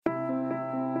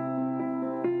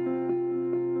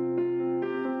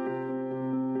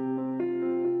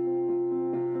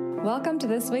Welcome to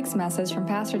this week's message from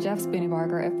Pastor Jeff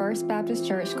Spooneybarger at First Baptist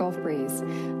Church Gulf Breeze,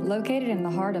 located in the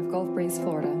heart of Gulf Breeze,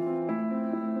 Florida.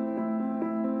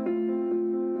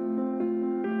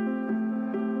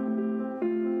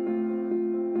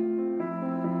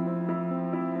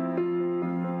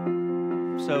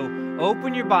 So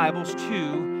open your Bibles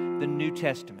to the New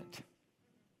Testament.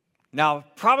 Now,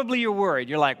 probably you're worried.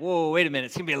 You're like, whoa, wait a minute,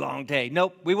 it's going to be a long day.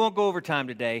 Nope, we won't go over time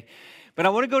today. But I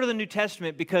want to go to the New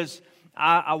Testament because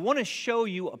I want to show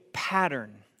you a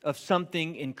pattern of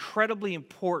something incredibly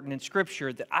important in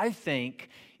Scripture that I think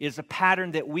is a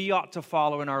pattern that we ought to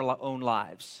follow in our own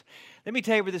lives. Let me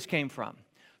tell you where this came from.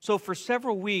 So for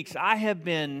several weeks, I have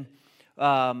been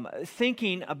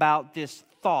thinking about this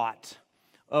thought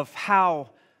of how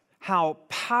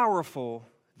powerful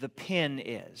the pen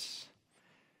is,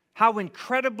 how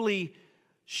incredibly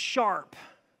sharp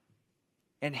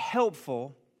and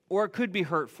helpful, or it could be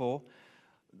hurtful,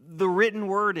 the written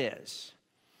word is.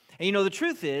 And you know, the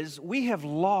truth is, we have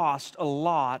lost a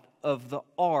lot of the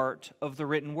art of the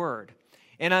written word.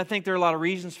 And I think there are a lot of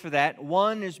reasons for that.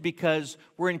 One is because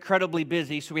we're incredibly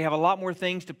busy, so we have a lot more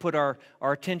things to put our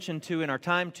attention to and our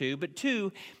time to. But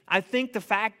two, I think the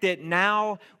fact that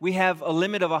now we have a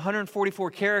limit of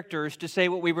 144 characters to say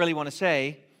what we really want to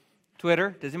say.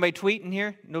 Twitter, does anybody tweet in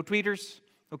here? No tweeters?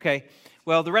 Okay.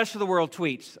 Well, the rest of the world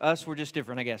tweets. Us, we're just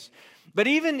different, I guess. But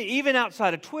even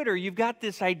outside of Twitter, you've got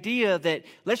this idea that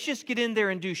let's just get in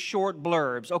there and do short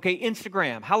blurbs. Okay,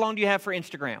 Instagram. How long do you have for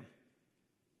Instagram?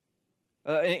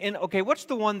 Okay, what's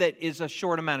the one that is a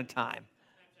short amount of time?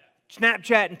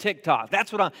 Snapchat and TikTok.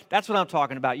 That's what I'm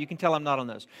talking about. You can tell I'm not on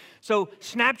those. So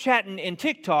Snapchat and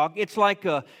TikTok, it's like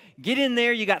get in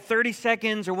there, you got 30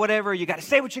 seconds or whatever, you got to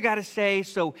say what you got to say,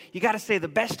 so you got to say the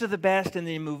best of the best and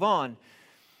then you move on.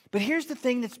 But here's the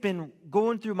thing that's been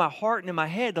going through my heart and in my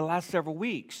head the last several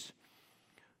weeks.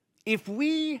 If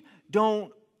we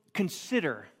don't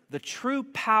consider the true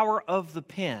power of the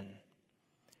pen,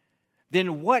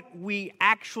 then what we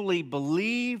actually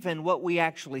believe and what we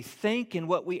actually think and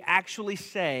what we actually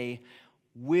say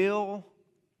will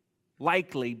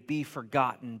likely be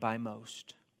forgotten by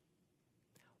most.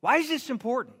 Why is this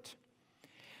important?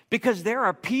 Because there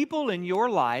are people in your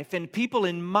life and people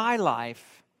in my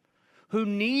life who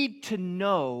need to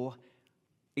know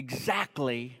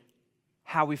exactly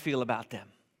how we feel about them.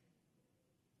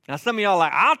 Now, some of y'all are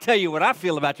like, I'll tell you what I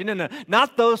feel about you. No,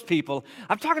 not those people.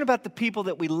 I'm talking about the people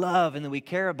that we love and that we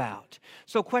care about.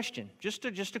 So question, just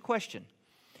a question.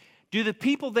 Do the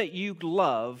people that you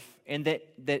love and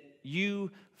that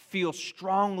you feel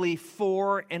strongly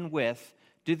for and with,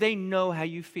 do they know how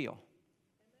you feel?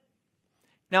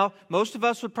 Now, most of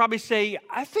us would probably say,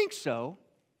 I think so.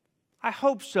 I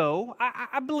hope so.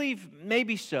 I believe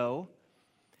maybe so.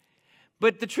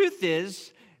 But the truth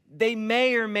is, they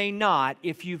may or may not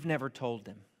if you've never told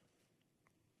them.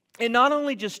 And not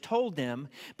only just told them,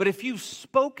 but if you've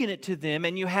spoken it to them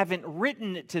and you haven't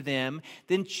written it to them,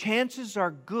 then chances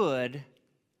are good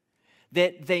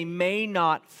that they may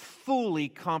not fully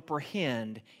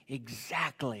comprehend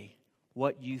exactly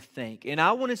what you think. And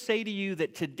I want to say to you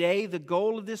that today the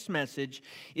goal of this message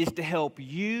is to help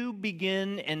you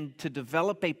begin and to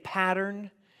develop a pattern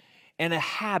and a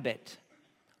habit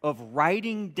of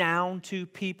writing down to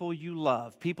people you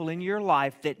love, people in your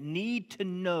life that need to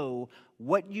know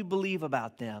what you believe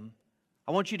about them.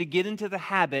 I want you to get into the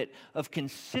habit of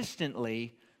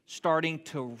consistently starting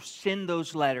to send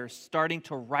those letters, starting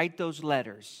to write those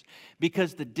letters,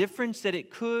 because the difference that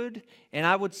it could, and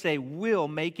I would say will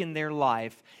make in their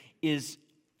life is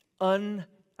I don't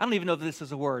even know if this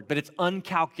is a word, but it's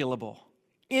incalculable.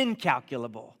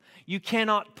 You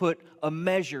cannot put a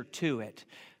measure to it.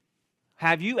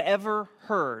 Have you ever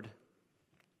heard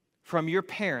from your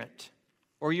parent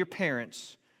or your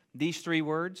parents these three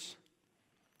words?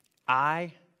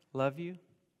 I love you.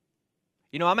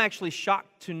 You know, I'm actually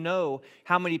shocked to know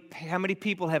how many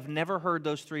people have never heard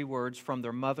those three words from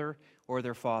their mother or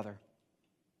their father.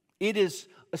 It is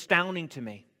astounding to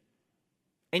me.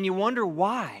 And you wonder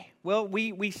why. Well,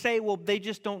 we say, well, they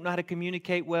just don't know how to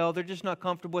communicate well. They're just not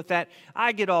comfortable with that.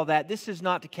 I get all that. This is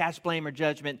not to cast blame or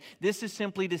judgment. This is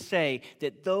simply to say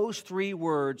that those three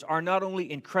words are not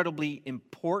only incredibly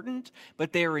important,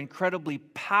 but they are incredibly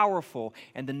powerful.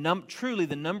 And truly,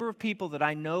 the number of people that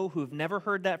I know who have never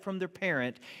heard that from their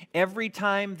parent, every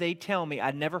time they tell me, I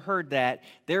never heard that,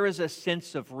 there is a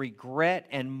sense of regret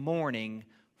and mourning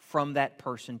from that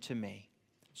person to me.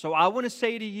 So I want to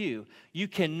say to you, you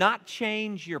cannot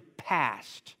change your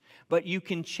past, but you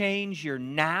can change your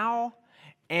now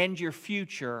and your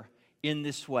future in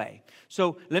this way.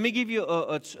 So let me give you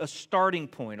a starting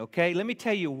point, okay? Let me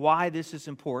tell you why this is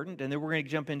important, and then we're going to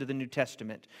jump into the New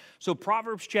Testament. So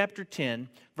Proverbs chapter 10,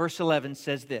 verse 11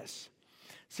 says this.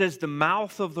 It says, the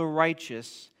mouth of the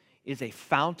righteous is a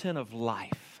fountain of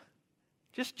life.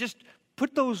 Just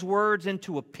put those words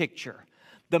into a picture.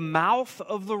 The mouth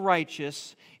of the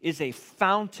righteous is a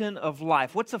fountain of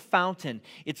life. What's a fountain?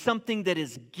 It's something that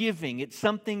is giving. It's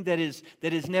something that is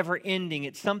never ending.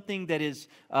 It's something that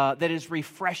is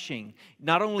refreshing,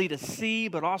 not only to see,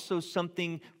 but also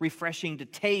something refreshing to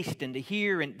taste and to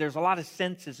hear. And there's a lot of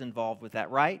senses involved with that,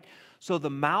 right? So the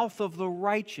mouth of the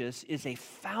righteous is a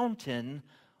fountain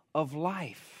of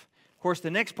life. Of course,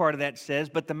 the next part of that says,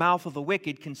 but the mouth of the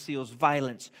wicked conceals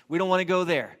violence. We don't want to go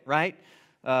there, right?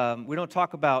 We don't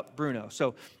talk about Bruno,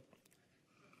 so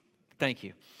thank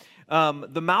you.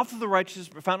 The mouth of the righteous is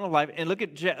a fountain of life. And look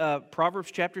at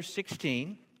Proverbs chapter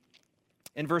 16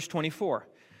 and verse 24.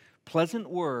 Pleasant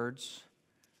words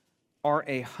are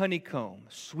a honeycomb,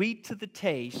 sweet to the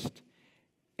taste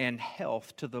and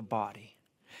health to the body.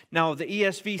 Now, the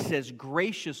ESV says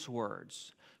gracious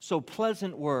words. So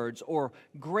pleasant words or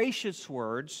gracious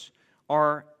words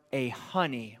are a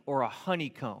honey or a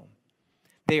honeycomb.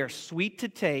 They are sweet to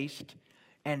taste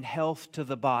and health to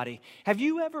the body. Have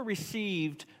you ever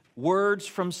received words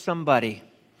from somebody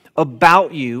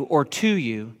about you or to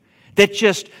you that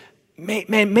just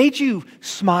made you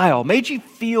smile, made you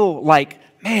feel like,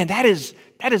 man, that is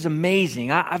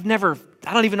amazing. I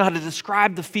don't even know how to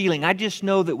describe the feeling. I just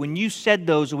know that when you said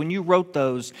those or when you wrote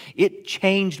those, it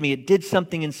changed me. It did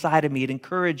something inside of me. It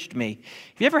encouraged me.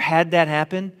 Have you ever had that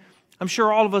happen? I'm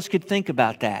sure all of us could think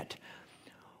about that.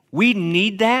 We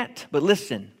need that, but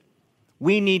listen,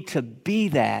 we need to be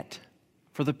that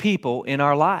for the people in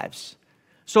our lives.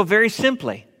 So very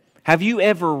simply, have you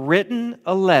ever written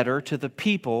a letter to the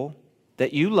people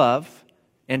that you love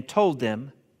and told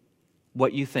them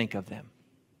what you think of them?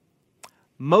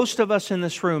 Most of us in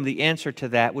this room, the answer to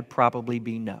that would probably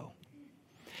be no.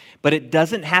 But it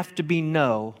doesn't have to be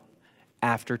no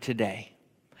after today.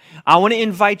 I want to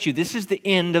invite you, this is the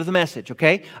end of the message,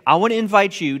 okay? I want to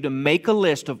invite you to make a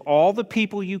list of all the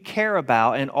people you care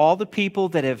about and all the people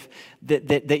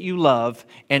that you love,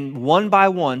 and one by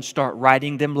one start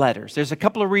writing them letters. There's a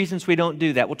couple of reasons we don't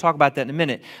do that. We'll talk about that in a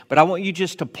minute. But I want you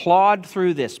just to plod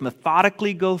through this,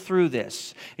 methodically go through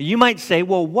this. You might say,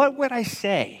 well, what would I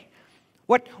say?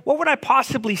 What would I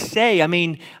possibly say? I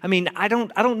mean, I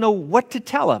don't know what to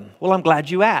tell them. Well, I'm glad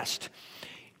you asked.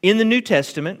 In the New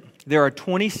Testament, there are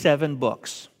 27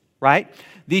 books, right?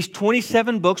 These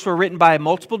 27 books were written by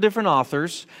multiple different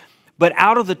authors, but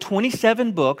out of the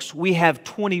 27 books, we have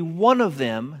 21 of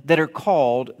them that are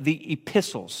called the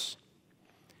epistles.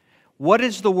 What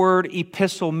does the word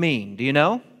epistle mean? Do you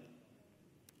know?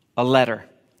 A letter.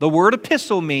 The word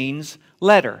epistle means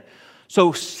letter.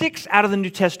 So 6 out of the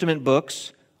New Testament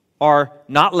books are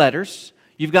not letters.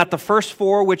 You've got the first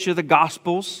 4, which are the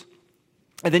Gospels.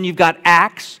 And then you've got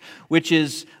Acts, which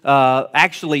is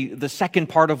actually the second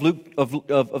part of Luke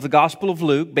of the Gospel of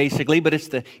Luke, basically, but it's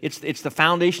the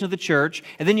foundation of the church.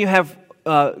 And then you have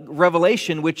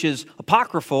Revelation, which is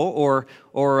apocryphal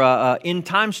or end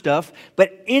time stuff.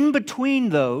 But in between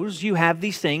those, you have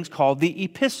these things called the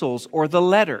epistles or the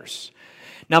letters.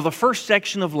 Now, the first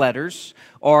section of letters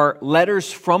are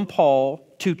letters from Paul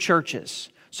to churches.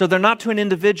 So they're not to an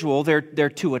individual, they're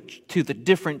to the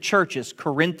different churches,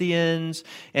 Corinthians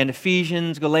and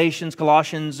Ephesians, Galatians,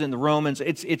 Colossians, and the Romans.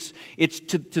 It's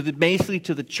basically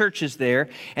to the churches there.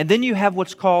 And then you have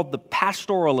what's called the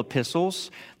pastoral epistles.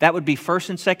 That would be 1st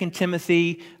and 2nd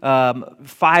Timothy,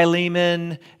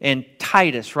 Philemon, and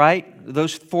Titus, right?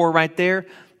 Those 4 right there.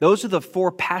 Those are the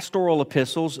 4 pastoral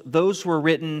epistles. Those were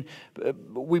written,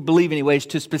 we believe anyways,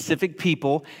 to specific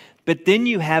people. But then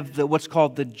you have what's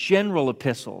called the general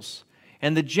epistles.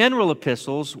 And the general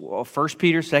epistles, 1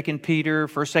 Peter, 2 Peter,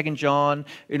 1st, 2nd John,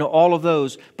 all of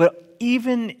those. But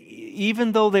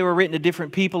even though they were written to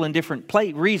different people and different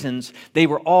reasons, they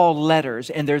were all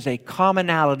letters, and there's a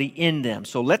commonality in them.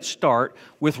 So let's start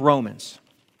with Romans.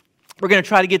 We're going to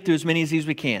try to get through as many as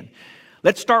we can.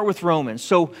 Let's start with Romans.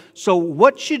 So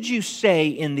what should you say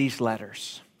in these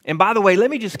letters? And by the way,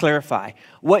 let me just clarify.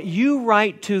 What you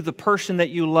write to the person that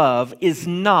you love is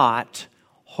not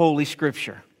Holy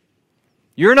Scripture.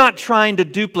 You're not trying to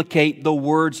duplicate the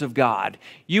words of God.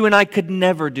 You and I could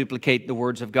never duplicate the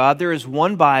words of God. There is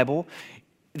one Bible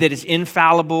that is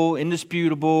infallible,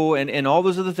 indisputable, and all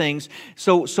those other things.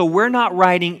 So we're not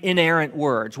writing inerrant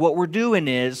words. What we're doing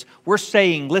is we're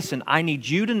saying, listen, I need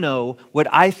you to know what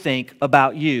I think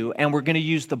about you, and we're going to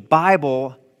use the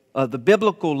Bible, the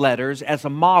biblical letters, as a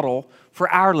model for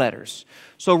our letters.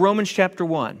 So Romans chapter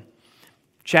 1.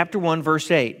 chapter 1,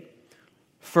 verse 8.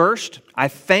 First, I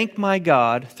thank my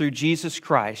God through Jesus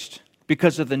Christ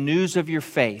because of the news of your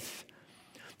faith.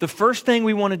 The first thing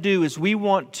we want to do is we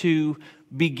want to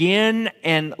begin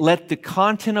and let the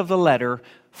content of the letter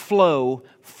flow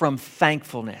from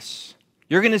thankfulness.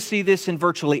 You're going to see this in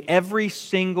virtually every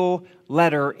single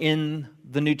letter in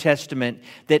the New Testament,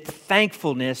 that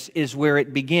thankfulness is where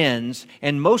it begins,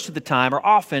 and most of the time, or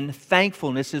often,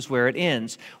 thankfulness is where it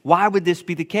ends. Why would this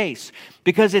be the case?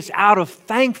 Because it's out of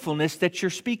thankfulness that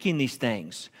you're speaking these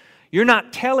things. You're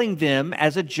not telling them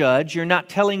as a judge, you're not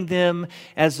telling them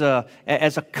as a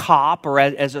cop or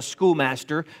as a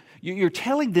schoolmaster. You're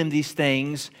telling them these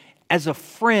things as a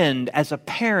friend, as a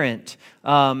parent,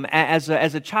 as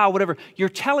a child, whatever. You're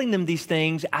telling them these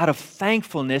things out of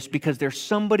thankfulness because there's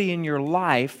somebody in your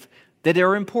life that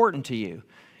are important to you.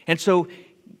 And so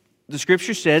the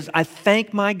Scripture says, I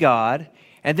thank my God,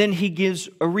 and then he gives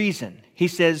a reason. He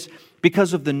says,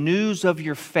 because of the news of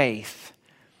your faith.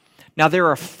 Now there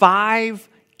are 5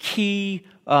 key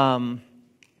I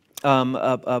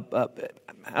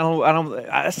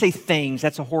say things,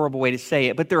 that's a horrible way to say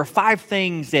it, but there are 5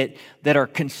 things that are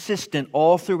consistent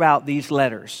all throughout these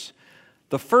letters.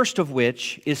 The first of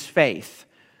which is faith.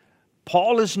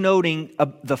 Paul is noting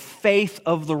the faith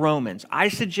of the Romans. I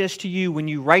suggest to you, when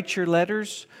you write your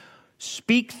letters,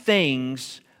 speak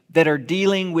things that are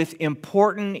dealing with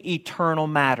important eternal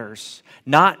matters,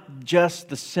 not just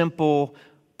the simple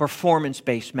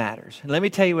performance-based matters. And let me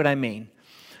tell you what I mean.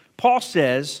 Paul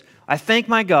says, I thank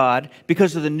my God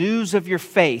because of the news of your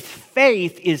faith.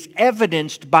 Faith is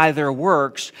evidenced by their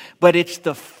works, but it's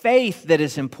the faith that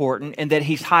is important and that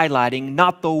he's highlighting,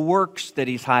 not the works that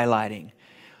he's highlighting.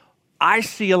 I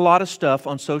see a lot of stuff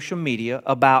on social media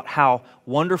about how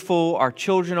wonderful our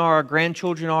children are, our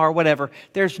grandchildren are, whatever.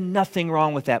 There's nothing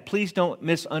wrong with that. Please don't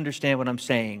misunderstand what I'm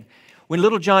saying. When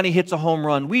little Johnny hits a home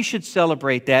run, we should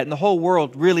celebrate that, and the whole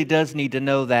world really does need to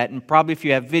know that, and probably if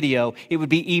you have video, it would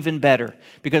be even better,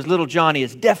 because little Johnny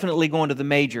is definitely going to the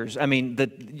majors. I mean,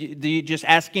 you just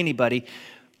ask anybody,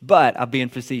 but I'm being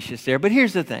facetious there. But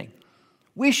here's the thing.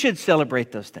 We should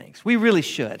celebrate those things. We really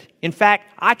should. In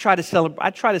fact, I try to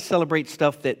celebrate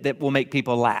stuff that will make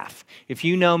people laugh. If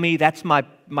you know me, that's my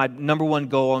number one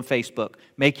goal on Facebook.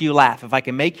 Make you laugh. If I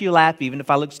can make you laugh, even if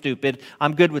I look stupid,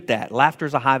 I'm good with that. Laughter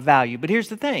is a high value. But here's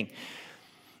the thing.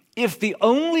 If the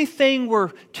only thing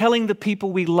we're telling the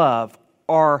people we love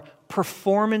are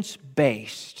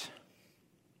performance-based,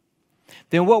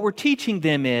 then what we're teaching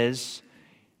them is,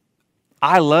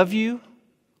 I love you,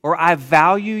 or I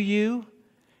value you,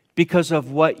 because of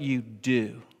what you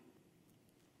do,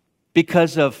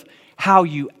 because of how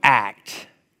you act.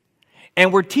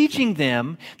 And we're teaching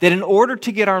them that in order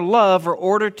to get our love, or in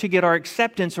order to get our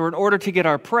acceptance, or in order to get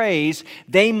our praise,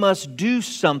 they must do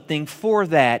something for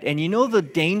that. And you know the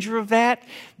danger of that?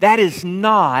 That is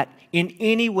not in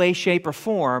any way, shape, or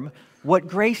form what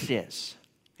grace is.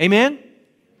 Amen?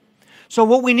 So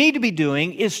what we need to be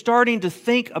doing is starting to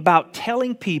think about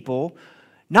telling people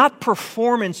not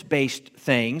performance-based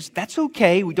things. That's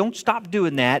okay. We don't stop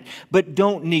doing that. But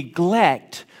don't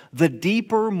neglect the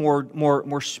deeper,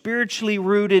 more spiritually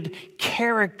rooted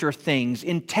character things,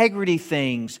 integrity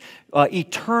things,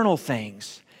 eternal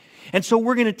things. And so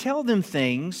we're going to tell them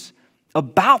things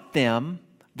about them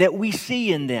that we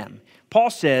see in them. Paul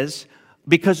says,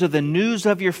 because of the news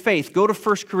of your faith. Go to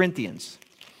 1 Corinthians.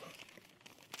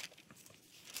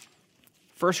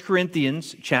 1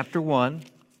 Corinthians chapter 1.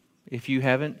 If you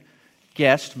haven't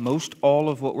guessed, most all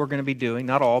of what we're going to be doing,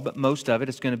 not all, but most of it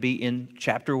is going to be in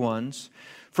chapter 1s.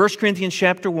 1 Corinthians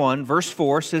chapter 1, verse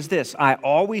 4 says this, I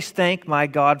always thank my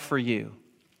God for you.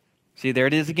 See, there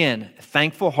it is again, a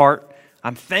thankful heart.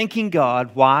 I'm thanking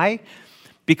God. Why?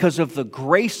 Because of the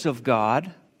grace of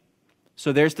God.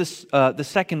 So there's this, the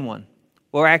second one.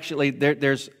 Or actually,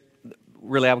 there's,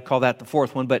 really I would call that the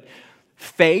fourth one, but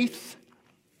faith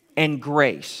and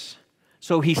grace.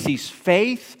 So he sees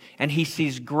faith and he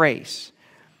sees grace.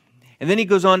 And then he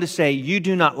goes on to say, you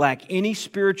do not lack any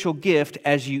spiritual gift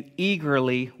as you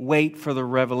eagerly wait for the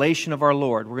revelation of our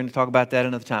Lord. We're going to talk about that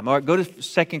another time. All right, go to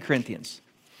 2 Corinthians.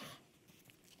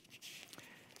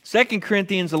 2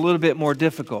 Corinthians a little bit more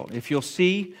difficult. If you'll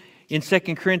see in 2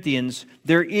 Corinthians,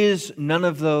 there is none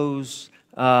of those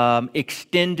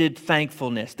extended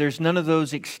thankfulness. There's none of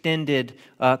those extended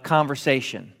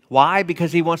conversation. Why?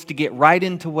 Because he wants to get right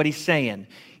into what he's saying.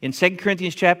 In 2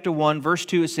 Corinthians chapter 1, verse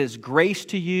 2, it says, grace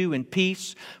to you and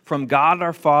peace from God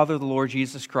our Father, the Lord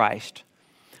Jesus Christ.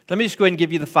 Let me just go ahead and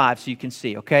give you the 5 so you can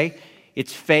see, okay?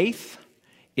 It's faith,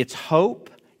 it's hope,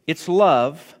 it's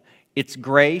love, it's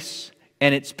grace,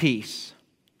 and it's peace.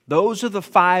 Those are the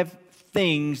 5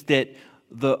 things that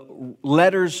the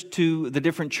letters to the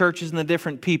different churches and the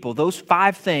different people. Those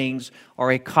 5 things are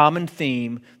a common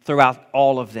theme throughout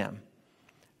all of them.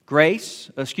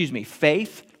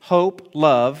 Faith, hope,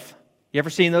 love. You ever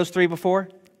seen those 3 before?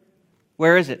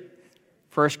 Where is it?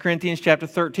 1 Corinthians chapter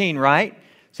 13, right? It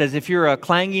says if you're a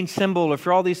clanging cymbal, if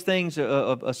you're all these things,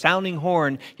 a sounding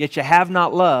horn, yet you have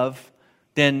not love,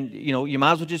 then you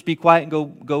might as well just be quiet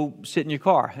and go sit in your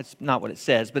car. That's not what it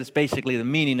says, but it's basically the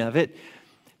meaning of it.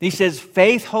 He says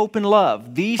faith, hope, and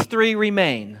love. These 3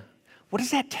 remain. What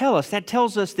does that tell us? That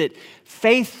tells us that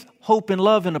faith, hope, and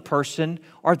love in a person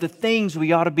are the things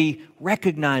we ought to be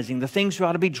recognizing, the things we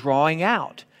ought to be drawing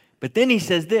out. But then he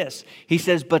says this. He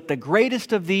says, but the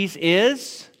greatest of these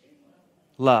is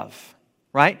love,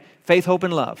 right? Faith, hope,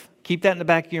 and love. Keep that in the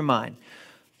back of your mind.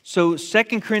 So 2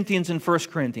 Corinthians and 1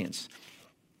 Corinthians.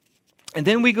 And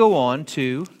then we go on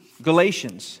to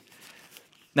Galatians.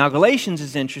 Now, Galatians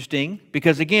is interesting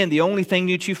because, again, the only thing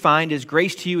that you find is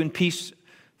grace to you and peace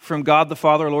from God the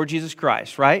Father, Lord Jesus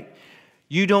Christ, right?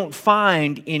 You don't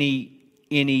find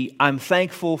any I'm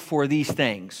thankful for these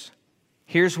things.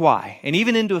 Here's why. And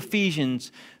even into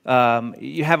Ephesians,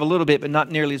 you have a little bit, but not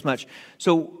nearly as much.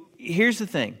 So here's the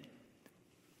thing.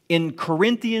 In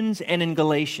Corinthians and in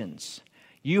Galatians,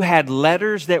 you had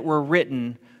letters that were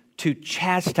written to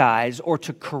chastise or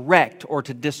to correct or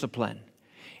to discipline.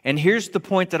 And here's the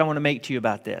point that I want to make to you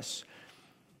about this.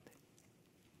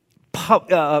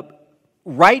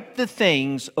 Write the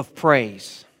things of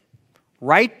praise.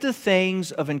 Write the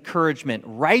things of encouragement.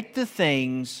 Write the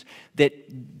things that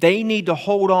they need to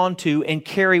hold on to and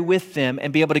carry with them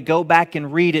and be able to go back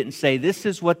and read it and say, this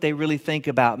is what they really think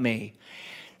about me.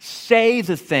 Say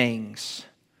the things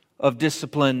of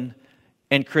discipline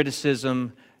and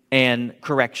criticism and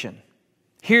correction.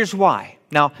 Here's why.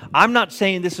 Now, I'm not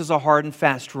saying this is a hard and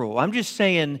fast rule. I'm just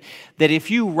saying that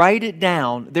if you write it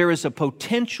down, there is a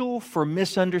potential for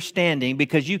misunderstanding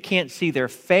because you can't see their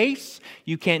face,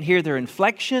 you can't hear their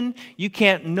inflection, you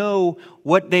can't know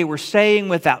what they were saying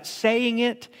without saying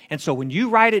it. And so when you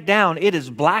write it down, it is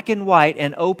black and white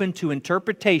and open to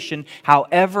interpretation,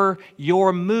 however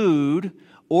your mood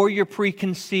or your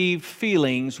preconceived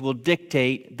feelings will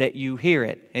dictate that you hear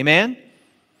it. Amen?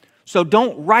 So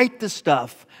don't write the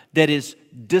stuff that is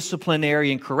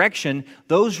disciplinary and correction.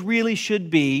 Those really should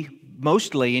be,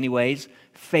 mostly anyways,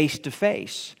 face to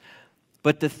face.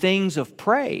 But the things of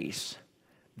praise,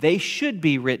 they should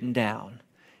be written down.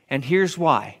 And here's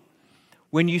why.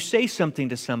 When you say something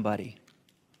to somebody,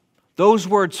 those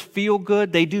words feel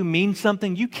good, they do mean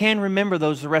something. You can remember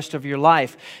those the rest of your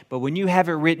life. But when you have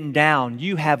it written down,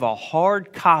 you have a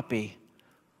hard copy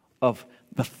of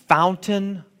the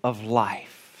fountain of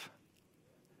life.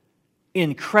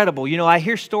 Incredible. I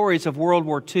hear stories of World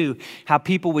War II, how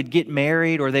people would get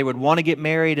married or they would want to get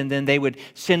married and then they would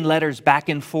send letters back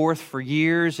and forth for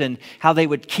years and how they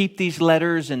would keep these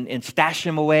letters and stash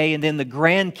them away. And then the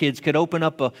grandkids could open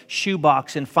up a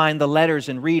shoebox and find the letters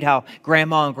and read how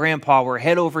grandma and grandpa were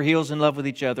head over heels in love with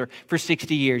each other for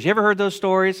 60 years. You ever heard those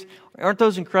stories? Aren't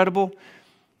those incredible?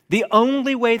 The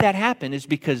only way that happened is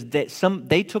because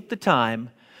they took the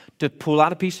time to pull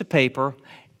out a piece of paper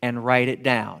and write it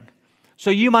down. So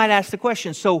you might ask the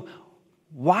question, so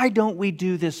why don't we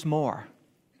do this more?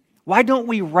 Why don't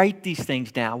we write these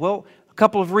things down? Well, a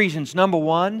couple of reasons. Number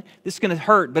one, this is going to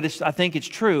hurt, but I think it's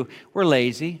true. We're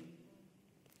lazy.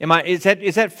 Is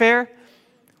that fair?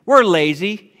 We're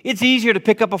lazy. It's easier to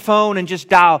pick up a phone and just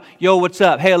dial, yo, what's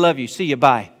up? Hey, I love you. See you.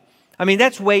 Bye. I mean,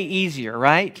 that's way easier,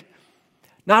 right?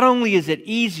 Not only is it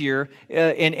easier,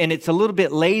 and it's a little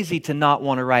bit lazy to not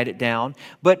want to write it down,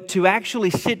 but to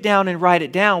actually sit down and write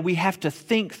it down, we have to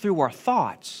think through our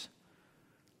thoughts.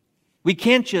 We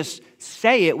can't just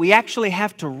say it. We actually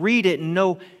have to read it and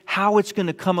know how it's going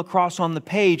to come across on the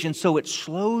page, and so it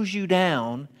slows you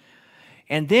down.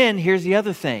 And then, here's the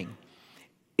other thing.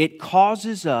 It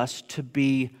causes us to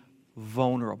be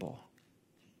vulnerable.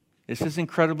 This is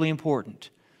incredibly important.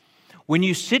 When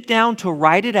you sit down to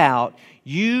write it out,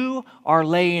 you are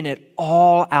laying it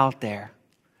all out there.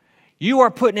 You are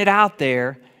putting it out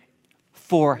there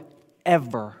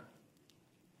forever.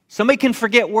 Somebody can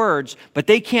forget words, but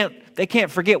they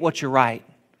can't forget what you write.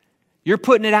 You're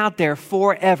putting it out there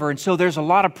forever. And so there's a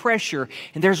lot of pressure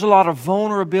and there's a lot of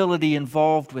vulnerability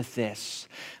involved with this.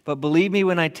 But believe me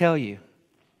when I tell you,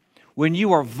 when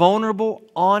you are vulnerable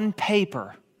on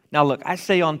paper, now look, I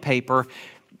say on paper,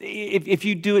 if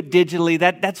you do it digitally,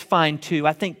 that's fine too.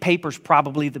 I think paper's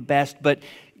probably the best, but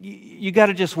you got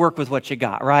to just work with what you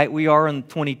got, right? We are in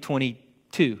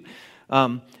 2022.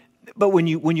 But when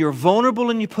you're vulnerable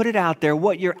and you put it out there,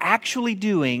 what you're actually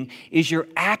doing is you're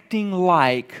acting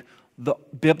like the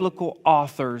biblical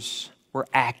authors we're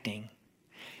acting.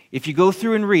 If you go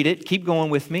through and read it, keep going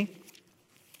with me.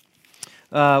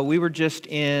 We were just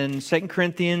in 2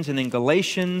 Corinthians and then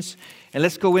Galatians, and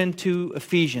let's go into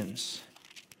Ephesians.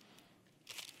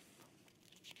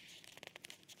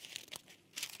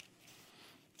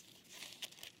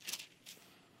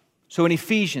 So in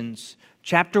Ephesians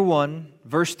chapter 1,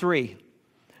 verse 3,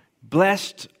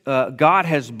 God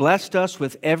has blessed us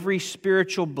with every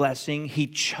spiritual blessing. He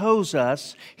chose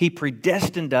us. He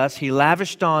predestined us. He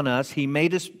lavished on us. He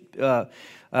made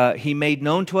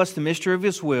known to us the mystery of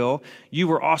His will. You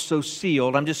were also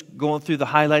sealed. I'm just going through the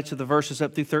highlights of the verses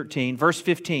up through 13. Verse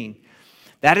 15.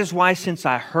 That is why, since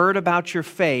I heard about your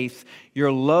faith,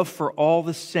 your love for all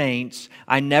the saints,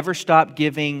 I never stopped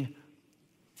giving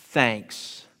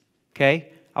thanks.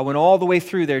 Okay? I went all the way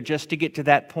through there just to get to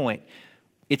that point.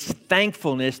 It's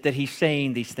thankfulness that he's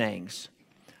saying these things.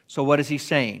 So what is he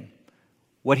saying?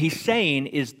 What he's saying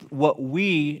is what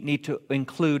we need to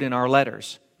include in our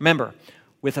letters. Remember,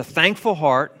 with a thankful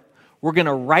heart, we're going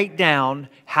to write down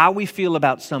how we feel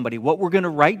about somebody. What we're going to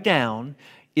write down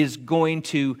is going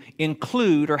to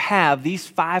include or have these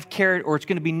five or it's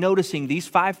going to be noticing these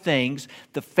five things: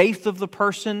 the faith of the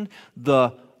person,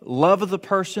 the love of the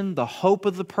person, the hope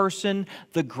of the person,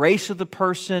 the grace of the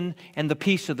person, and the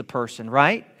peace of the person,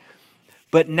 right?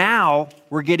 But now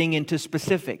we're getting into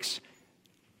specifics.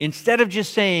 Instead of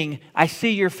just saying, I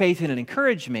see your faith and it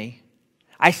encouraged me,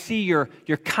 I see your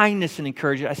kindness and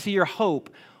encouragement, I see your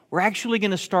hope, we're actually going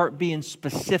to start being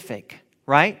specific,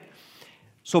 right?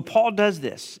 So Paul does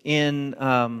this in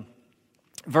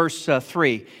verse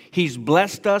 3. He's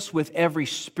blessed us with every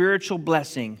spiritual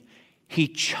blessing. He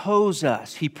chose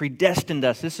us. He predestined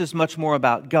us. This is much more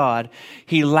about God.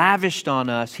 He lavished on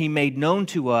us. He made known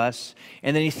to us.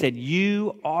 And then he said,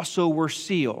 you also were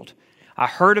sealed. I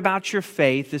heard about your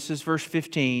faith, this is verse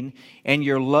 15, and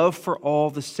your love for all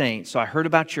the saints. So I heard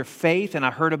about your faith and I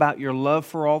heard about your love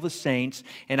for all the saints,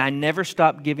 and I never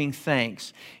stopped giving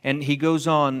thanks. And he goes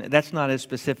on, that's not as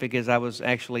specific as I was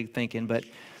actually thinking, but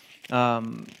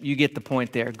you get the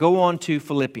point there. Go on to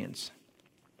Philippians.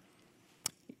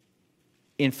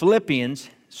 In Philippians,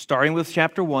 starting with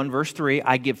chapter 1, verse 3,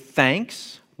 I give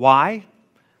thanks. Why?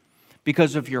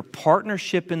 Because of your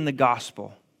partnership in the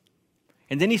gospel.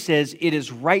 And then he says, it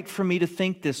is right for me to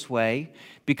think this way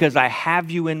because I have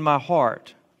you in my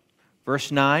heart.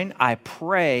 Verse 9, I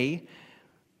prays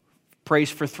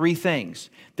for three things: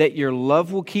 that your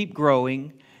love will keep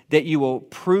growing, that you will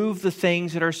prove the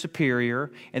things that are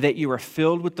superior, and that you are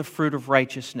filled with the fruit of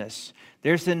righteousness.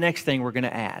 There's the next thing we're going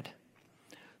to add.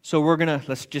 So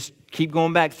let's just keep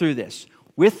going back through this.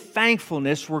 With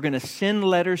thankfulness, we're going to send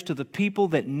letters to the people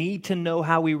that need to know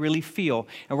how we really feel.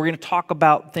 And we're going to talk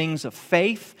about things of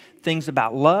faith, things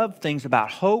about love, things about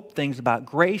hope, things about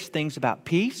grace, things about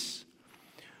peace.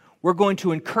 We're going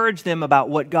to encourage them about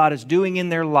what God is doing in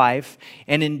their life.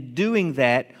 And in doing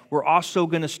that, we're also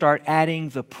going to start adding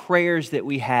the prayers that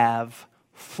we have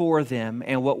for them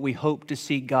and what we hope to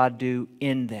see God do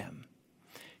in them.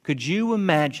 Could you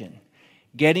imagine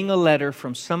getting a letter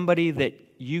from somebody that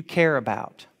you care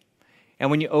about,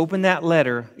 and when you open that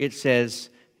letter, it says,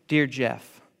 Dear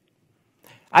Jeff,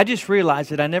 I just realized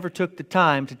that I never took the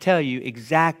time to tell you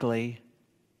exactly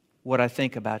what I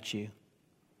think about you.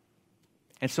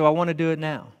 And so I want to do it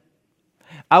now.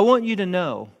 I want you to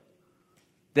know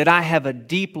that I have a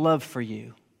deep love for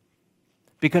you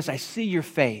because I see your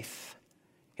faith.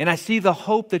 And I see the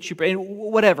hope that you pray, and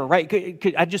whatever, right?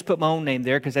 I just put my own name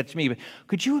there because that's me. But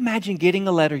could you imagine getting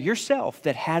a letter yourself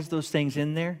that has those things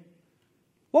in there?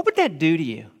 What would that do to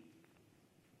you?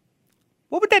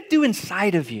 What would that do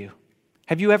inside of you?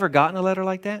 Have you ever gotten a letter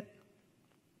like that?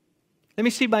 Let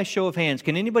me see by show of hands.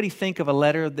 Can anybody think of a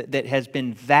letter that has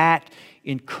been that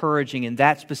encouraging and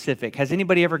that specific? Has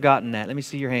anybody ever gotten that? Let me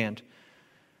see your hand.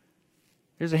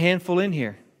 There's a handful in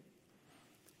here.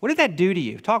 What did that do to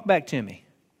you? Talk back to me.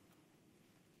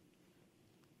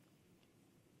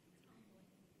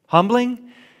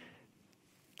 Humbling?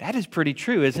 That is pretty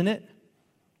true, isn't it?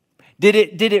 Did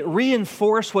it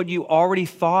reinforce what you already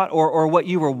thought or what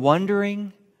you were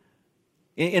wondering?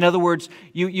 In other words,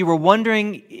 you were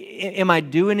wondering, am I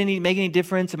making any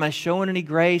difference? Am I showing any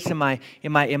grace? Am I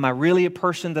really a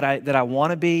person that I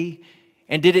want to be?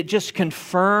 And did it just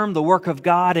confirm the work of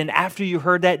God? And after you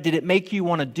heard that, did it make you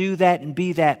want to do that and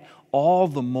be that all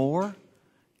the more?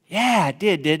 Yeah, it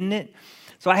did, didn't it?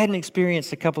 So I had an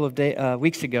experience a couple of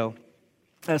weeks ago.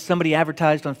 Somebody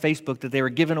advertised on Facebook that they were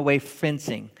giving away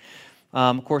fencing.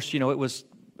 Of course, it was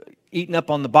eaten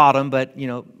up on the bottom, but,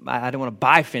 I don't want to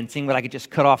buy fencing, but I could just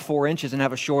cut off 4 inches and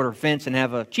have a shorter fence and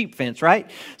have a cheap fence,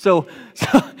 right? So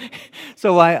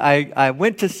I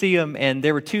went to see them, and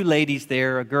there were 2 ladies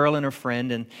there, a girl and her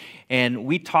friend, and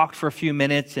we talked for a few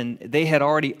minutes, and they had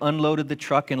already unloaded the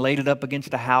truck and laid it up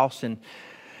against a house, and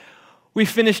we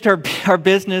finished our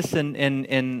business,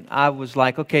 and I was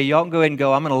like, okay, y'all can go ahead and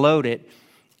go. I'm going to load it.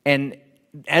 And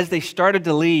as they started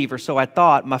to leave, or so I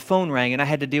thought, my phone rang, and I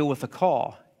had to deal with a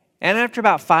call. And after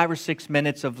about 5 or 6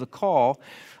 minutes of the call,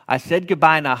 I said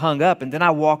goodbye and I hung up. And then I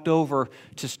walked over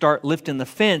to start lifting the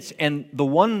fence. And the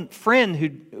one friend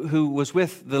who was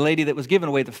with the lady that was giving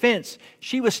away the fence,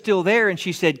 she was still there. And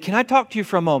she said, "Can I talk to you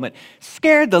for a moment?"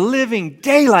 Scared the living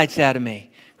daylights out of me.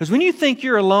 Because when you think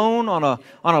you're alone on a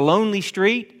lonely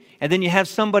street, and then you have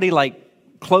somebody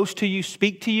like close to you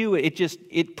speak to you,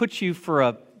 it puts you for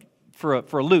a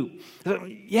loop.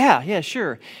 Yeah,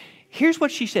 sure. Here's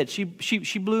what she said.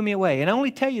 She blew me away. And I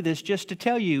only tell you this just to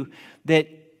tell you that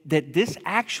this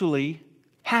actually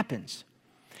happens.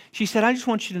 She said, "I just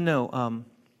want you to know,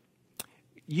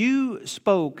 you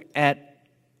spoke at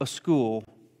a school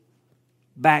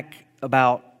back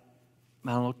about,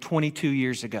 22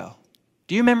 years ago.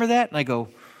 Do you remember that?" And I go,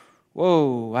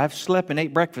 "Whoa, I've slept and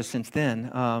ate breakfast since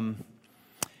then." I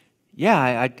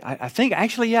think,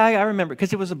 actually, I remember,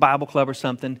 because it was a Bible club or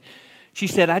something. She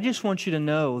said, "I just want you to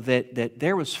know that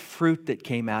there was fruit that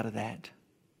came out of that.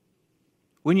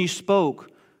 When you spoke,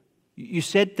 you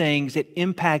said things that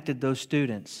impacted those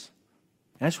students.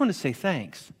 And I just want to say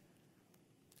thanks."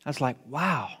 I was like,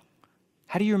 wow,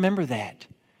 how do you remember that?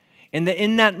 And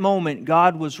in that moment,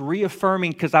 God was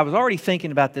reaffirming, because I was already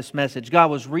thinking about this message,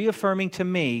 God was reaffirming to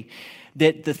me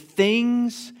that the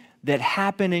things that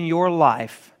happen in your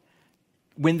life,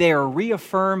 when they are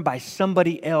reaffirmed by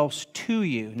somebody else to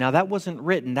you. Now, that wasn't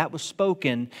written, that was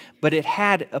spoken, but it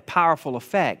had a powerful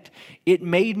effect. It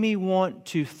made me want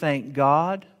to thank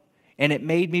God, and it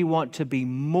made me want to be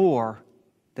more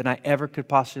than I ever could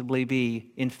possibly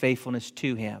be in faithfulness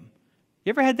to Him.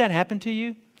 You ever had that happen to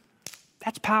you?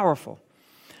 That's powerful.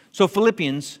 So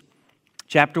Philippians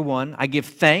chapter 1, I give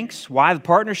thanks. Why the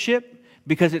partnership?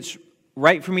 Because it's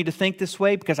right for me to think this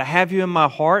way, because I have you in my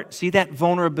heart. See that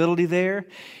vulnerability there?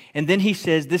 And then he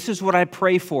says, this is what I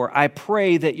pray for. I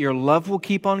pray that your love will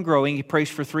keep on growing. He prays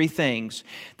for 3 things.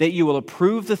 That you will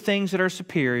approve the things that are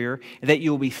superior, and that you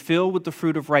will be filled with the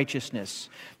fruit of righteousness.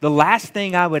 The last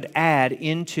thing I would add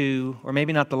into, or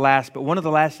maybe not the last, but one of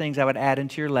the last things I would add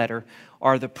into your letter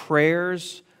are the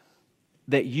prayers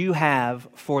that you have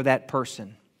for that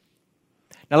person.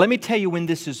 Now let me tell you when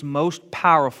this is most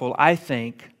powerful, I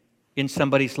think, in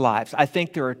somebody's lives. I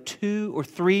think there are 2 or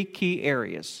 3 key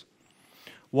areas.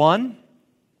 One,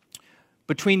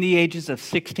 between the ages of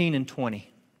 16 and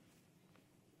 20.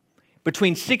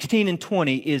 Between 16 and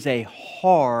 20 is a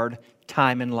hard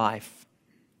time in life,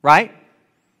 right?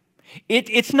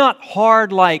 It's not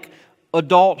hard like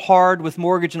adult hard with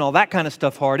mortgage and all that kind of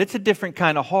stuff hard. It's a different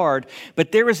kind of hard,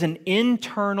 but there is an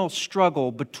internal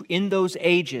struggle in those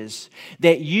ages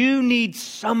that you need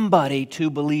somebody to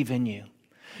believe in you.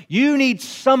 You need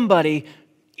somebody,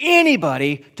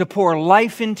 anybody, to pour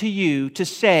life into you to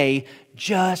say,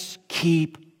 just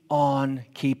keep on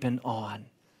keeping on.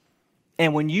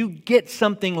 And when you get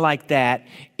something like that,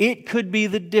 it could be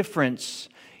the difference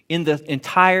in the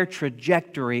entire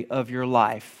trajectory of your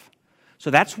life. So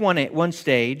that's one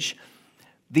stage.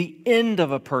 The end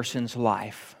of a person's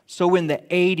life. So in the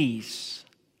 80s,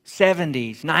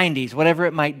 70s, 90s, whatever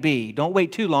it might be. Don't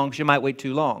wait too long, because you might wait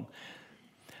too long.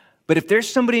 But if there's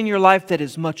somebody in your life that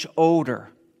is much older,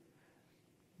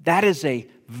 that is a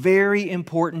very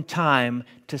important time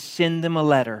to send them a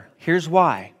letter. Here's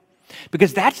why.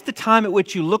 Because that's the time at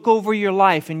which you look over your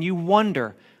life and you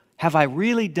wonder, have I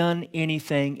really done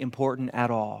anything important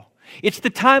at all? It's the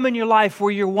time in your life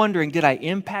where you're wondering, did I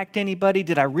impact anybody?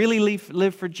 Did I really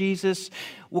live for Jesus?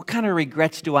 What kind of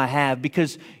regrets do I have?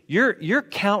 Because you're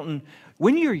counting,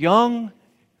 when you're young,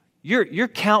 You're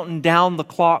counting down the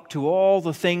clock to all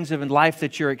the things in life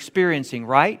that you're experiencing,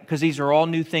 right? Because these are all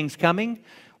new things coming.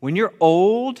 When you're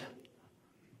old,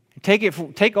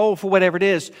 take old for whatever it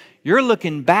is, you're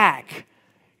looking back,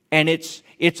 and it's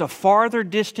a farther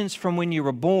distance from when you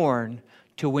were born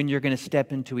to when you're going to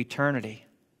step into eternity.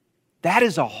 That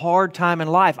is a hard time in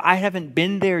life. I haven't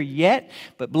been there yet,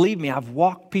 but believe me, I've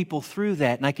walked people through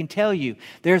that. And I can tell you,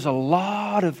 there's a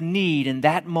lot of need in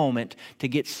that moment to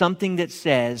get something that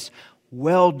says,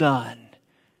 well done.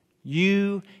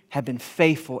 You have been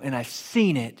faithful, and I've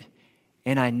seen it,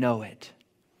 and I know it.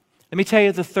 Let me tell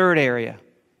you the third area.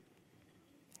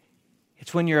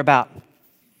 It's when you're about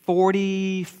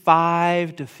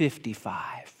 45 to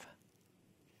 55.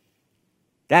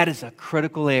 That is a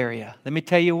critical area. Let me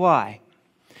tell you why.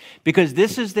 Because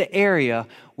this is the area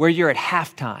where you're at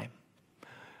halftime.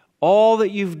 All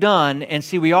that you've done, and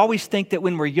see, we always think that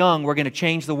when we're young, we're going to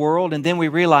change the world, and then we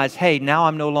realize, hey, now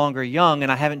I'm no longer young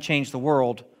and I haven't changed the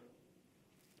world.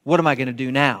 What am I going to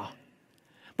do now?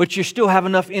 But you still have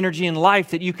enough energy in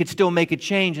life that you could still make a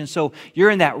change, and so you're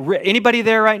in that. Anybody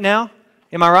there right now?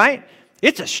 Am I right?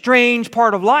 It's a strange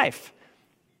part of life.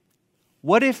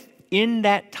 What if in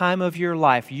that time of your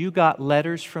life, you got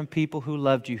letters from people who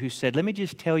loved you, who said, let me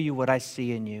just tell you what I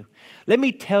see in you. Let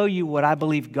me tell you what I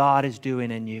believe God is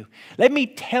doing in you. Let me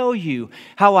tell you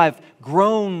how I've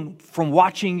grown from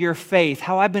watching your faith,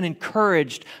 how I've been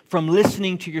encouraged from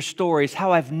listening to your stories,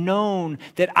 how I've known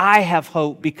that I have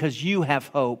hope because you have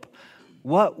hope.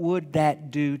 What would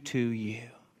that do to you?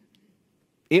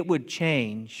 It would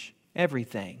change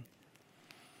everything.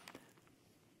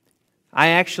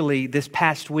 I actually, this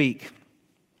past week,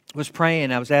 was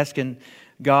praying. I was asking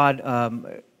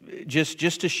God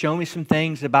just to show me some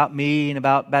things about me and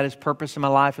about His purpose in my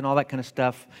life and all that kind of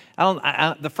stuff.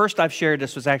 The first I've shared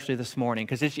this was actually this morning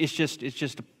because I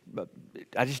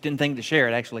just didn't think to share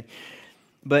it actually.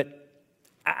 But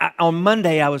on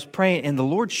Monday I was praying and the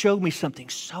Lord showed me something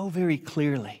so very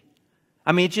clearly.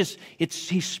 I mean,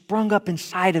 He sprung up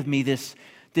inside of me this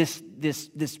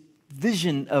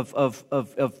vision of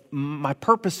my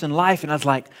purpose in life, and I was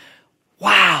like,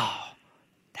 wow,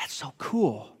 that's so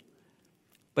cool.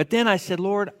 But then I said,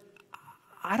 Lord,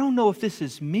 I don't know if this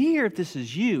is me or if this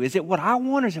is you. Is it what I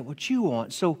want or is it what you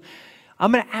want? So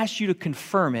I'm going to ask you to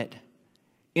confirm it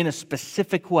in a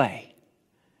specific way.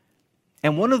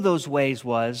 And one of those ways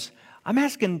was, I'm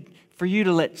asking for you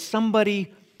to let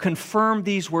somebody confirm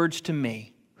these words to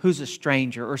me who's a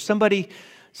stranger or somebody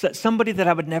that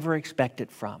I would never expect it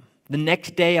from. The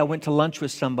next day, I went to lunch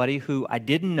with somebody who I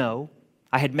didn't know.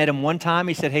 I had met him one time.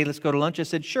 He said, hey, let's go to lunch. I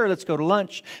said, sure, let's go to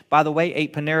lunch. By the way,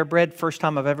 ate Panera Bread. First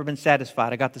time I've ever been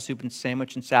satisfied. I got the soup and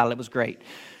sandwich and salad. It was great.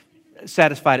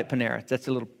 Satisfied at Panera. That's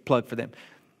a little plug for them.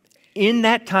 In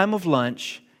that time of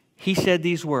lunch, he said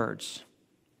these words.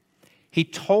 He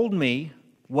told me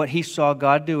what he saw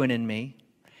God doing in me.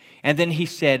 And then he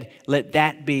said, let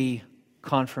that be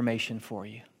confirmation for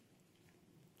you.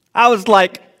 I was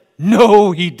like,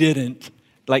 no, he didn't.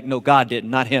 Like, no, God didn't,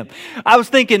 not him. I was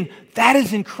thinking, that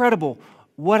is incredible.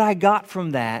 What I got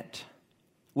from that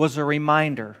was a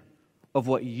reminder of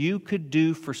what you could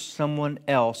do for someone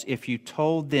else if you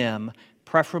told them,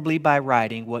 preferably by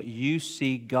writing, what you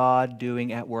see God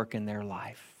doing at work in their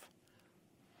life.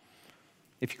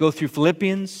 If you go through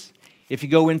Philippians, if you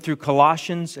go in through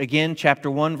Colossians, again,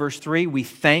 chapter 1, verse 3, we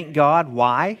thank God.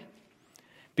 Why?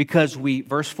 Because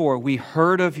verse 4, we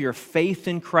heard of your faith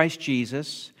in Christ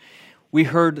Jesus. We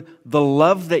heard the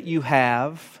love that you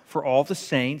have for all the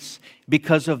saints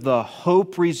because of the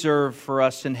hope reserved for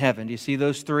us in heaven. Do you see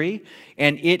those three?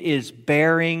 And it is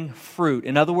bearing fruit.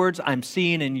 In other words, I'm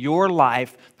seeing in your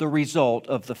life the result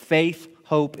of the faith,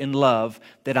 hope, and love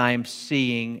that I am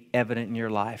seeing evident in your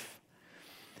life.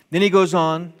 Then he goes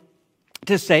on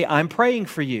to say, I'm praying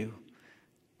for you.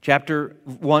 Chapter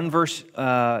 1, verse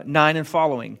 9 and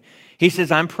following. He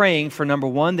says, I'm praying for, number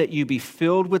 1, that you be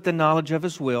filled with the knowledge of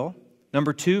His will.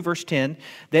 Number 2, verse 10,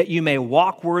 that you may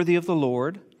walk worthy of the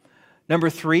Lord. Number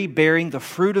 3, bearing the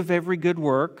fruit of every good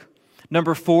work.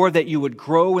 Number 4, that you would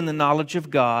grow in the knowledge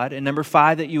of God. And number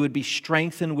 5, that you would be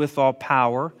strengthened with all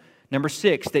power. Number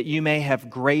 6, that you may have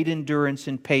great endurance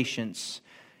and patience.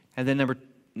 And then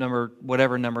number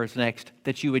whatever number is next,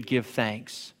 that you would give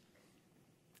thanks.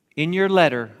 In your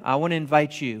letter, I want to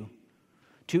invite you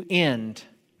to end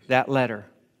that letter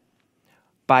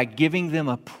by giving them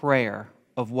a prayer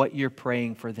of what you're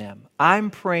praying for them. I'm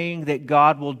praying that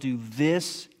God will do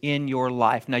this in your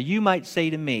life. Now, you might say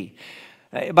to me,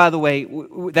 by the way,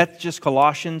 that's just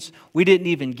Colossians. We didn't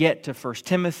even get to 1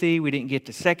 Timothy. We didn't get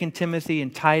to 2 Timothy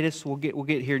and Titus. We'll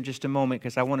get here in just a moment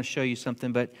because I want to show you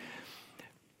something. But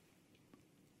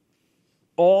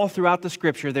all throughout the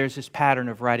Scripture, there's this pattern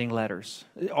of writing letters,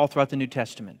 all throughout the New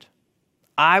Testament.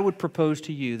 I would propose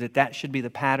to you that that should be the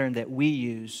pattern that we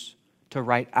use to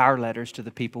write our letters to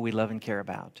the people we love and care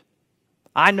about.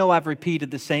 I know I've repeated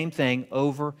the same thing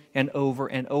over and over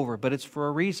and over, but it's for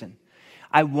a reason.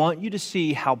 I want you to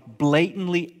see how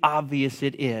blatantly obvious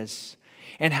it is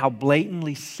and how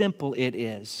blatantly simple it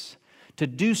is to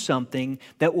do something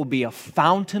that will be a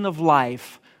fountain of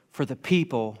life for the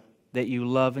people that you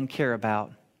love and care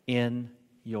about in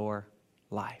your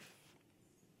life.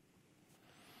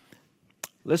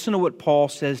 Listen to what Paul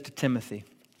says to Timothy.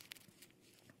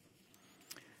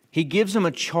 He gives him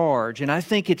a charge, and I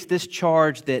think it's this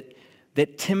charge that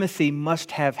that Timothy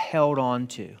must have held on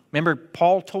to. Remember,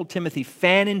 Paul told Timothy,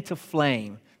 fan into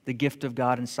flame the gift of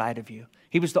God inside of you.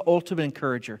 He was the ultimate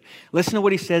encourager. Listen to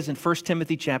what he says in 1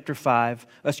 Timothy chapter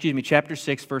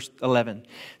 6, verse 11. It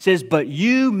says, but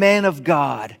you, man of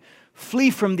God, flee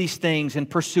from these things and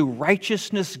pursue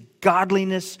righteousness,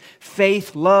 godliness,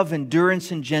 faith, love, endurance,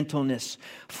 and gentleness.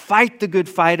 Fight the good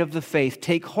fight of the faith.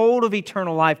 Take hold of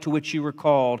eternal life to which you were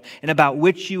called, and about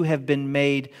which you have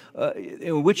made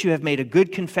a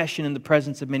good confession in the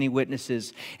presence of many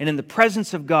witnesses, and in the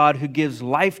presence of God, who gives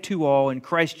life to all, and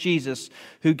Christ Jesus,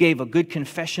 who gave a good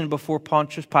confession before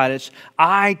Pontius Pilate.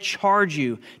 I charge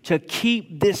you to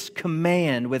keep this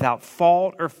command without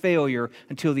fault or failure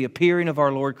until the appearing of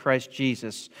our Lord Christ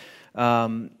Jesus.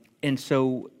 And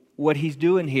so what he's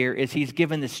doing here is he's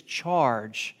given this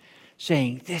charge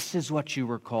saying, this is what you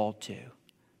were called to.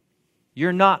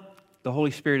 You're not the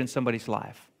Holy Spirit in somebody's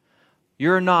life.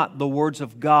 You're not the words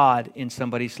of God in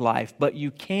somebody's life, but you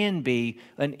can be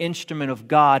an instrument of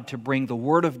God to bring the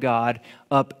Word of God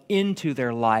up into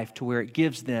their life to where it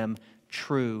gives them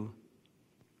true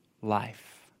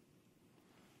life.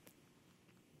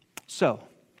 So,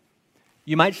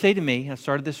 you might say to me, I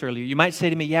started this earlier, you might say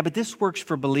to me, yeah, but this works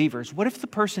for believers. What if the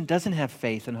person doesn't have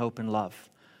faith and hope and love?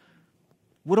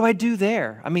 What do I do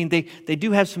there? I mean, they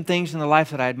do have some things in their life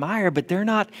that I admire, but they're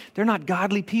not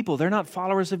godly people. They're not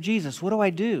followers of Jesus. What do I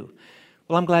do?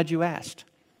 Well, I'm glad you asked.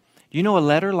 You know, a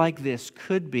letter like this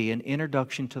could be an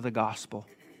introduction to the gospel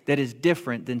that is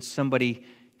different than somebody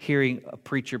hearing a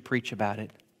preacher preach about it.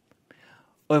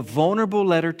 A vulnerable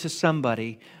letter to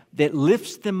somebody that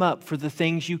lifts them up for the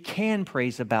things you can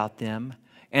praise about them.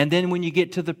 And then when you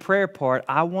get to the prayer part,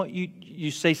 I want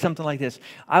you say something like this.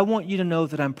 I want you to know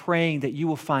that I'm praying that you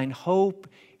will find hope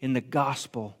in the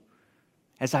gospel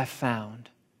as I found.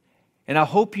 And I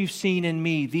hope you've seen in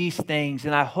me these things,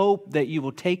 and I hope that you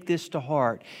will take this to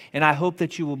heart, and I hope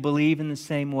that you will believe in the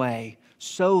same way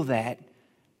so that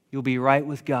you'll be right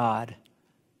with God,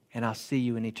 and I'll see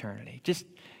you in eternity. Just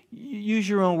use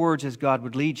your own words as God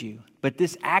would lead you. But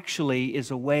this actually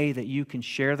is a way that you can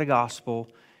share the gospel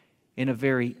in a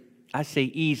very, I say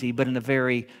easy, but in a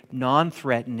very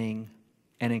non-threatening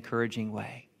and encouraging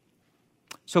way.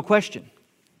 So question,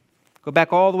 go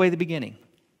back all the way to the beginning.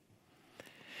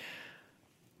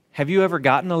 Have you ever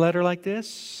gotten a letter like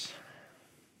this?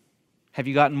 Have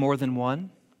you gotten more than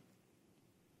one?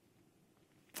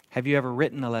 Have you ever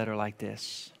written a letter like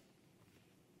this?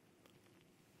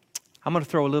 I'm going to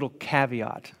throw a little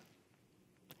caveat.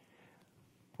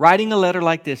 Writing a letter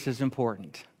like this is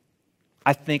important.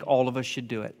 I think all of us should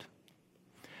do it.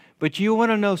 But you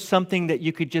want to know something that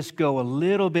you could just go a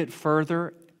little bit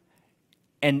further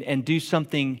and do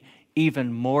something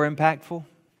even more impactful?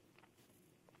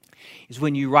 Is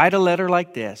when you write a letter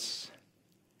like this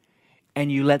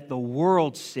and you let the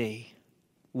world see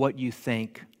what you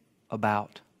think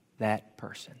about that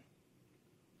person.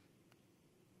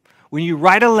 When you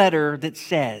write a letter that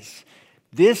says,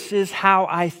 this is how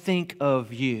I think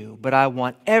of you, but I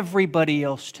want everybody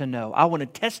else to know. I want to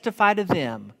testify to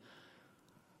them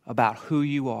about who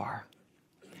you are.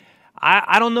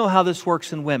 I don't know how this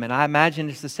works in women. I imagine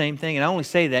it's the same thing, and I only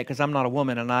say that because I'm not a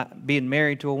woman, and being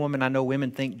married to a woman, I know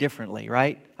women think differently,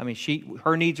 right? I mean,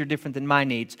 her needs are different than my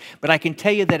needs. But I can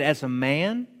tell you that as a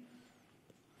man,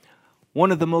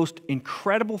 one of the most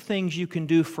incredible things you can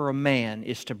do for a man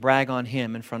is to brag on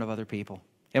him in front of other people.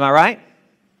 Am I right?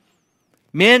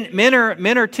 Men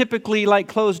are typically like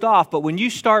closed off, but when you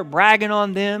start bragging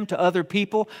on them to other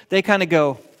people, they kind of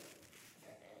go.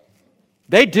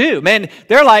 They do, man.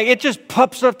 They're like, it just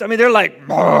pops up. I mean, they're like,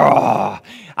 I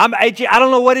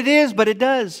don't know what it is, but it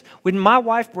does. When my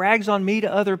wife brags on me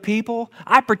to other people,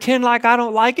 I pretend like I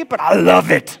don't like it, but I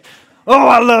love it. Oh,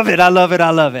 I love it. I love it.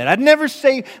 I love it. I'd never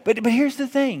say, but here's the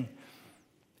thing.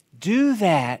 Do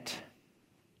that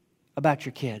about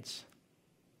your kids.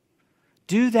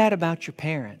 Do that about your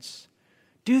parents.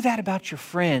 Do that about your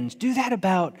friends. Do that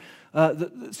about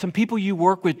some people you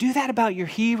work with. Do that about your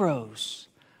heroes.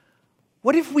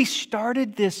 What if we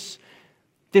started this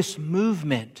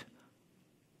movement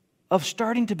of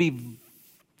starting to be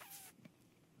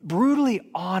brutally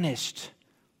honest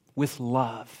with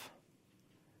love,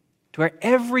 to where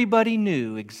everybody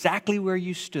knew exactly where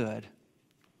you stood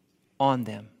on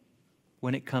them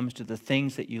when it comes to the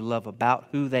things that you love about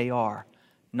who they are,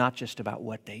 not just about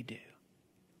what they do?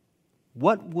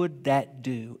 What would that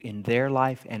do in their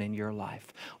life and in your life?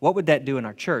 What would that do in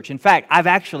our church? In fact, I've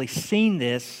actually seen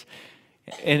this,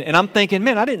 and I'm thinking,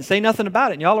 man, I didn't say nothing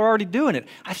about it, and y'all are already doing it.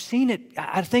 I've seen it.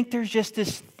 I think there's just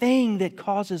this thing that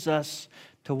causes us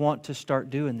to want to start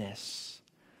doing this.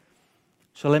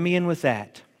 So let me end with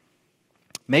that.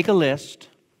 Make a list.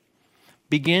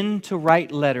 Begin to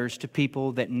write letters to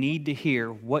people that need to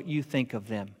hear what you think of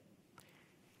them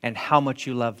and how much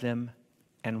you love them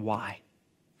and why.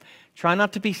 Try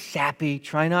not to be sappy.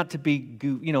 Try not to be,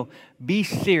 be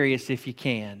serious if you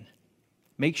can.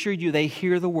 Make sure they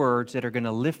hear the words that are going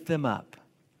to lift them up.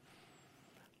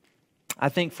 I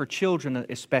think for children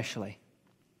especially,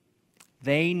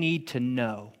 they need to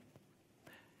know.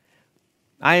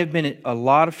 I have been at a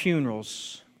lot of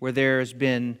funerals where there's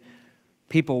been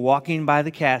people walking by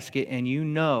the casket, and you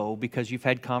know, because you've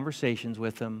had conversations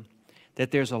with them,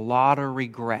 that there's a lot of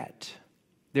regret.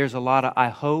 There's a lot of I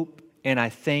hope and I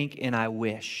think and I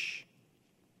wish.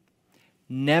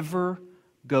 Never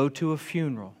go to a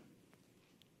funeral.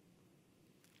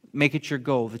 Make it your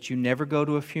goal that you never go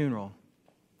to a funeral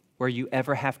where you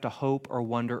ever have to hope or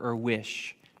wonder or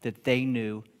wish that they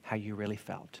knew how you really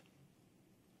felt.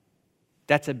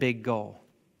 That's a big goal.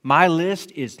 My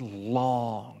list is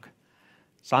long,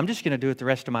 so I'm just going to do it the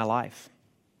rest of my life.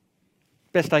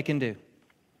 Best I can do.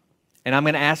 And I'm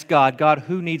going to ask God,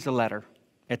 who needs a letter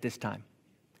at this time?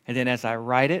 And then as I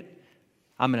write it,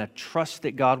 I'm going to trust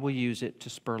that God will use it to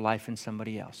spur life in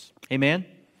somebody else. Amen?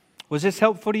 Was this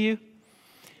helpful to you?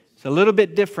 It's a little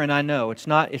bit different, I know. It's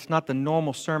not the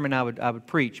normal sermon I would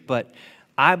preach, but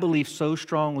I believe so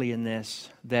strongly in this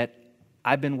that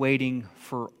I've been waiting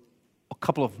for a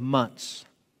couple of months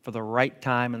for the right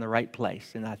time and the right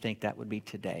place, and I think that would be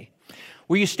today.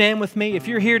 Will you stand with me? If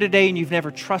you're here today and you've never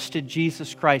trusted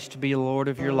Jesus Christ to be the Lord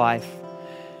of your life,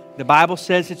 the Bible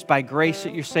says it's by grace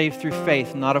that you're saved through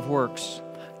faith, not of works.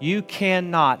 You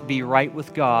cannot be right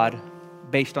with God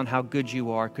based on how good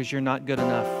you are, because you're not good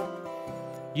enough.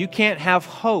 You can't have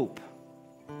hope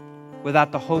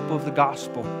without the hope of the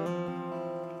gospel.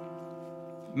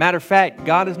 Matter of fact,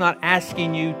 God is not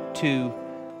asking you to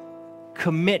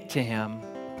commit to Him.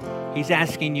 He's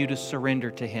asking you to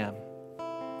surrender to Him,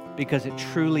 because it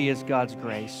truly is God's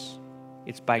grace.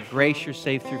 It's by grace you're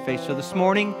saved through faith. So this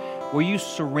morning, will you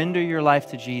surrender your life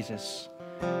to Jesus?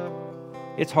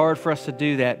 It's hard for us to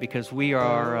do that because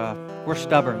we're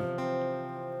stubborn.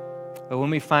 But when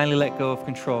we finally let go of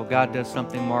control, God does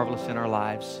something marvelous in our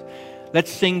lives. Let's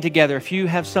sing together. If you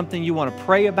have something you want to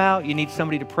pray about, you need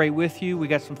somebody to pray with you, we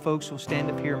got some folks who will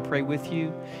stand up here and pray with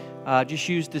you. Just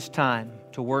use this time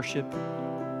to worship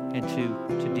and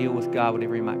to deal with God,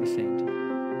 whatever you might be saying to you.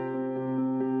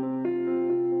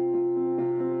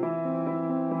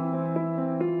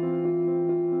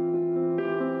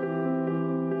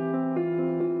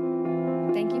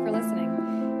 Thank you for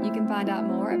listening. You can find out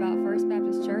more about First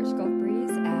Baptist Church Gulf